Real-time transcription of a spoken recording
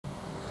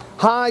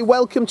Hi,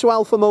 welcome to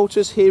Alpha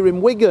Motors here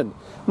in Wigan.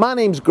 My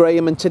name's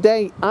Graham and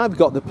today I've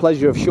got the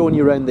pleasure of showing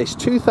you around this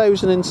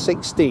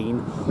 2016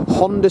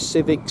 Honda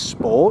Civic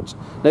Sport.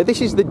 Now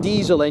this is the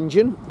diesel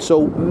engine,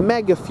 so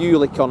mega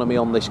fuel economy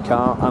on this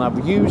car, and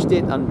I've used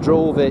it and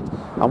drove it,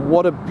 and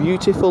what a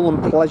beautiful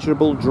and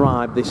pleasurable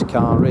drive this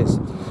car is.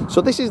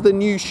 So this is the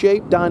new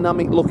shape,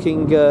 dynamic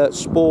looking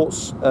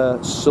sports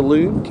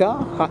saloon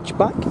car,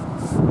 hatchback,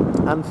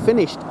 and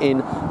finished in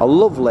a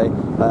lovely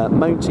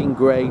mountain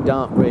grey,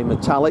 dark grey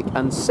metallic,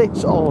 and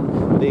sits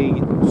on the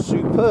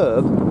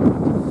superb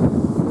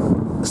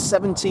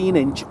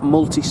 17-inch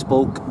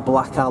multi-spoke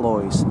black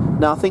alloys.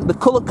 Now I think the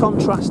colour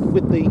contrast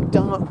with the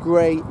dark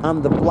grey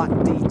and the black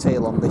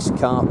detail on this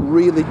car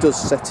really does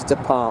set it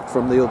apart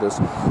from the others.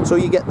 So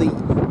you get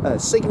the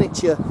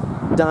signature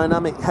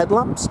dynamic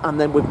headlamps, and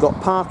then we've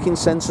got parking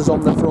sensors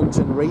on the front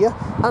and rear,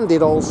 and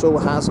it also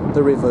has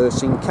the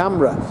reversing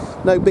camera.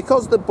 Now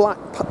because the black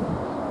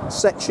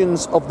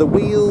sections of the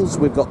wheels,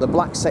 we've got the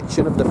black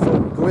section of the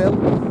front grille.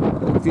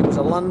 If it was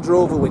a Land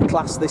Rover, we'd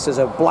class this as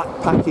a black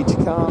package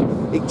car.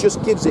 It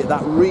just gives it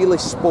that really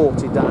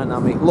sporty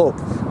dynamic look.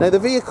 Now the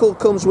vehicle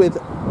comes with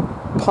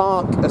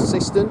park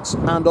assistance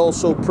and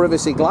also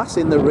privacy glass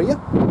in the rear.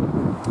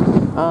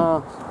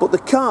 But the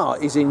car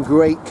is in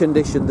great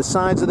condition. The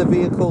sides of the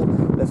vehicle,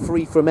 they're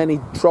free from any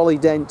trolley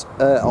dent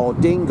or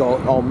ding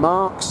or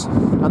marks.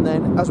 And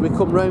then as we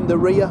come round the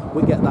rear,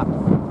 we get that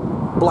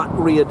black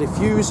rear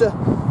diffuser,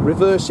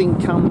 reversing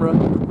camera,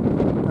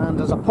 and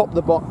as I pop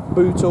the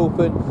boot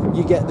open,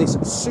 you get this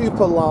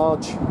super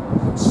large,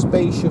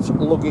 spacious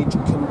luggage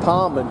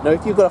compartment. Now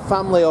if you've got a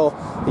family or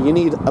you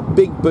need a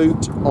big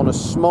boot on a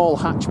small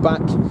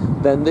hatchback,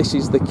 then this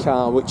is the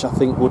car which I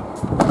think would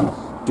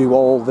do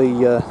all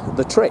the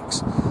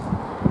tricks.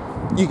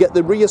 You get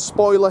the rear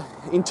spoiler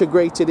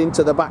integrated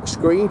into the back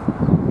screen,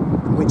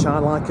 which I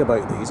like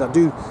about these.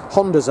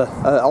 Hondas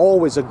are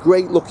always a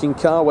great looking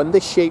car. When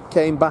this shape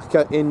came back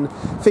in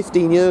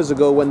 15 years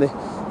ago, when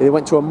they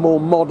went to a more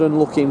modern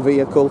looking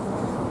vehicle,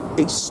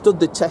 it stood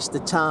the test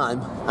of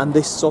time, and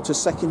this sort of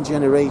second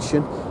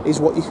generation is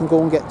what you can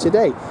go and get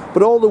today.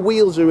 But all the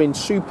wheels are in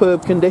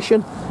superb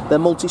condition. They're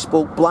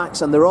multi-spoke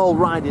blacks, and they're all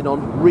riding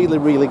on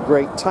really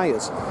great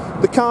tyres.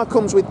 The car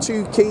comes with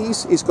 2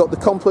 keys. It's got the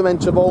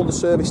complement of all the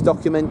service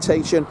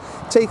documentation.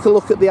 Take a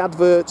look at the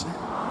advert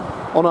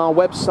on our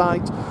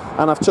website,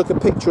 and I've took a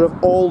picture of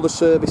all the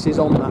services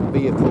on that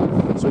vehicle,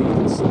 so you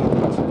can see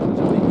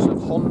the mix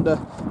of Honda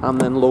and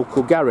then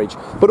local garage.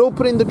 But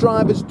opening the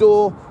driver's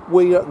door,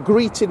 we are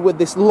greeted with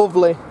this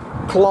lovely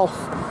cloth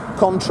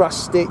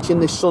contrast stitch in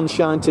this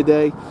sunshine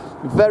today.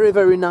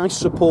 Very nice,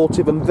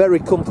 supportive and very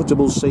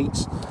comfortable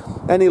seats.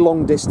 Any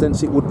long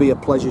distance it would be a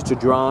pleasure to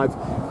drive.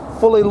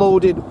 Fully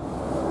loaded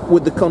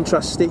with the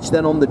contrast stitch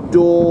then on the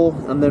door,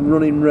 and then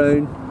running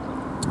round.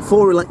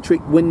 4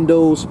 electric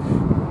windows,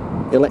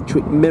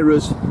 electric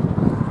mirrors,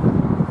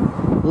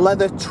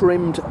 leather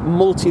trimmed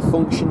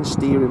multifunction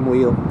steering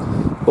wheel.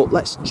 But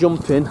let's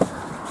jump in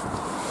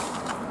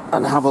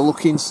and have a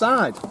look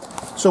inside.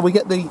 So we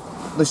get the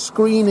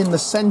screen in the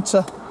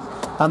centre,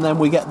 and then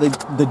we get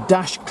the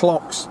dash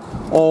clocks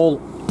all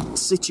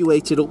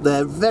situated up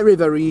there,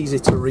 very easy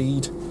to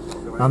read.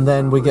 And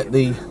then we get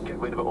the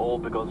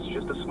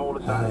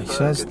it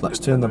says let's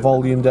turn the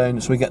volume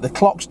down, so we get the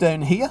clocks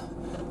down here,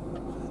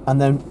 and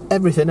then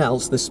everything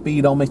else, the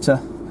speedometer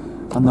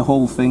and the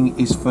whole thing,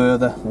 is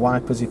further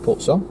wipers he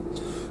puts on.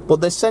 But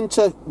the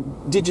centre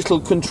digital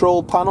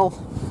control panel,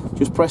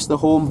 just press the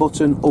home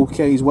button,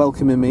 OK is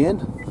welcoming me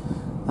in,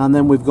 and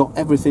then we've got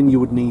everything you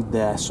would need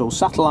there. So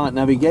satellite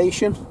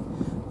navigation,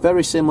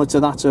 very similar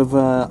to that of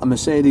a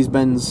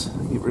Mercedes-Benz,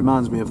 it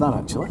reminds me of that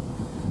actually.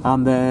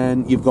 And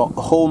then you've got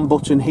a home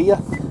button here,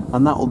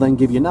 and that will then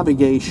give you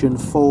navigation,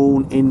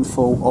 phone,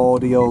 info,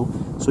 audio,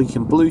 so you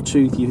can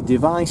Bluetooth your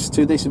device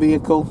to this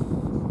vehicle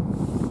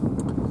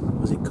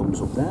as it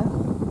comes up there.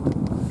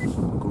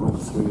 We'll run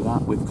through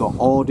that. We've got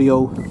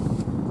audio,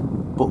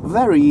 but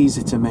very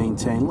easy to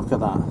maintain. Look at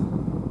that,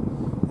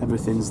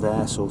 everything's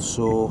there. So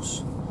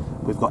source,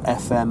 we've got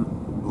FM,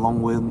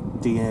 long wheel,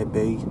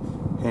 DAB,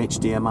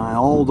 HDMI,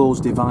 all those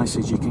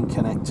devices you can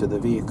connect to the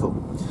vehicle.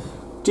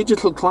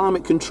 Digital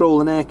climate control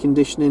and air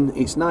conditioning.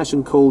 It's nice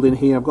and cold in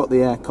here. I've got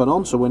the aircon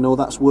on, so we know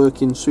that's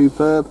working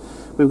superb.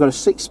 We've got a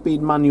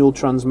 6-speed manual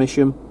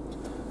transmission.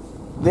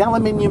 The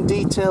aluminium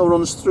detail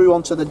runs through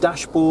onto the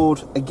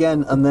dashboard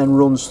again, and then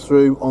runs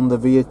through on the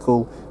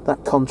vehicle.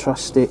 That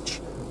contrast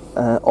stitch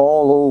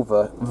all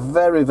over.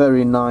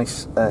 Very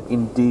nice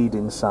indeed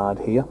inside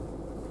here.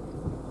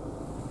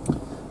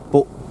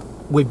 But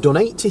we've done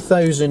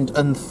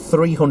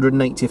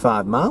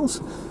 80,385 miles.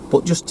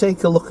 But just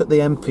take a look at the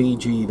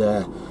MPG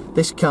there.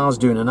 This car's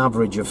doing an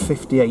average of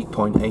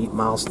 58.8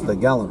 miles to the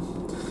gallon.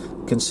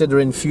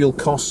 Considering fuel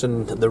costs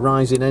and the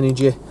rise in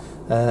energy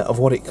of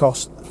what it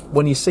costs,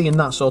 when you're seeing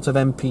that sort of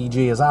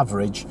MPG as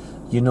average,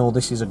 you know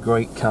this is a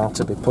great car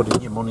to be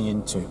putting your money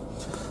into.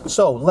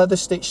 So leather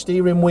stitch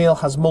steering wheel,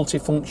 has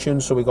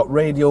multifunction, so we've got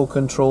radio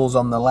controls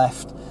on the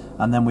left,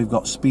 and then we've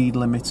got speed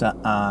limiter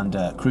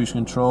and cruise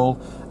control,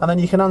 and then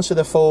you can answer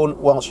the phone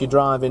whilst you're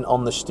driving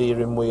on the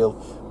steering wheel,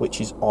 which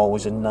is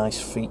always a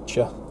nice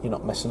feature. You're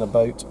not messing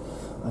about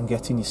and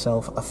getting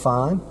yourself a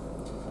fine.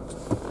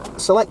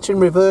 Selecting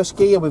reverse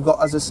gear, we've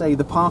got, as I say,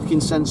 the parking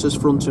sensors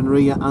front and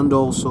rear, and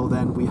also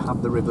then we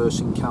have the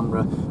reversing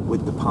camera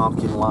with the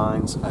parking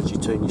lines. As you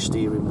turn your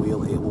steering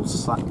wheel, it will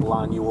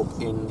line you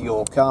up in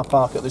your car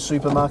park at the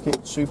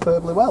supermarket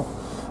superbly well.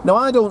 Now,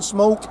 I don't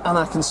smoke, and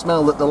I can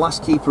smell that the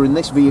last keeper in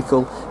this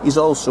vehicle is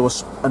also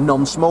a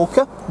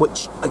non-smoker,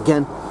 which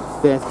again,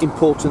 they're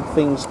important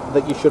things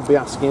that you should be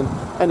asking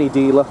any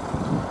dealer.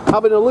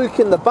 Having a look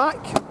in the back,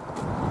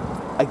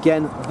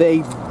 again,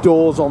 the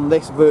doors on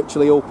this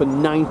virtually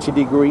open 90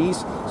 degrees,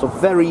 so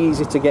very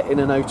easy to get in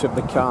and out of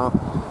the car.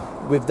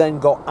 We've then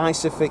got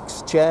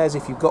ISOFIX chairs.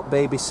 If you've got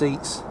baby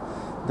seats,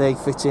 they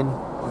fit in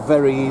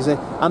very easy.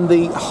 And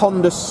the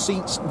Honda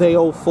seats, they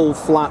all fall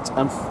flat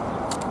and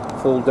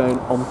fall down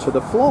onto the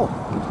floor.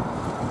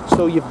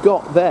 So you've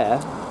got there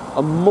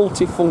a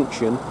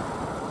multifunction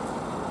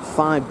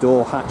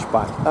 5-door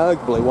hatchback,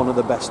 arguably one of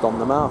the best on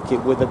the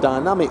market, with a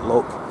dynamic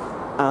look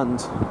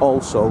and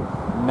also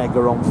mega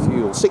on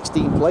fuel.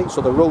 16 plates,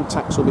 so the road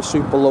tax will be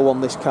super low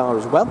on this car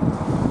as well.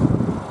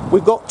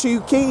 We've got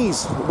 2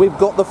 keys. We've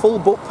got the full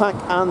book pack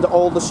and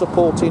all the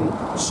supporting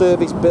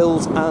service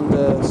bills and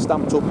a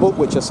stamped up book,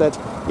 which I said,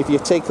 if you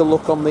take a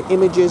look on the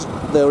images,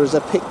 there is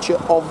a picture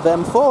of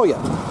them for you.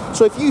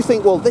 So if you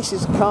think, well, this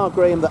is a car,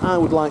 Graham, that I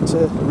would like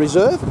to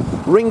reserve,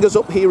 ring us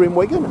up here in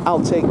Wigan.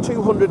 I'll take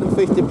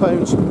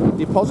 £250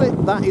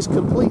 deposit. That is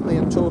completely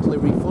and totally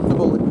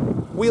refundable.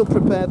 We'll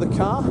prepare the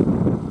car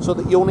so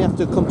that you only have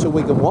to come to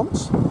Wigan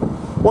once.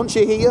 Once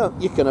you're here,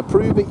 you can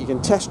approve it, you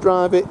can test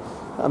drive it,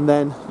 and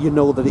then you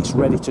know that it's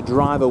ready to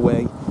drive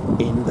away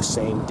in the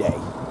same day.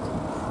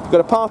 If you've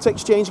got a part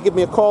exchange, give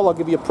me a call. I'll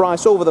give you a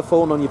price over the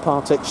phone on your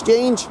part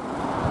exchange.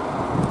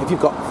 If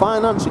you've got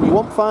finance and you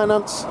want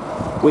finance,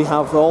 we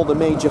have all the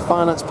major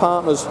finance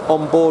partners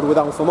on board with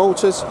Alpha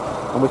Motors,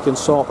 and we can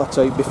sort that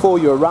out before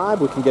you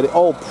arrive. We can get it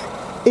all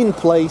in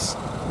place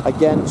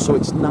again, so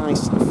it's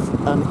nice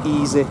and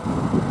easy,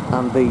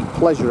 and the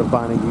pleasure of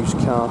buying a used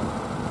car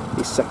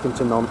is second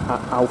to none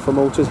at Alpha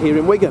Motors here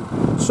in Wigan.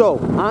 So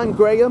I'm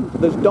Graham,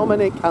 there's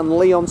Dominic and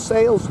Lee on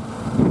sales.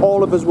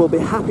 All of us will be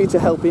happy to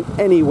help in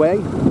any way,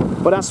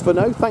 but as for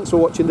now, thanks for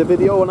watching the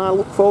video, and I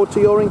look forward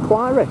to your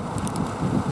inquiry.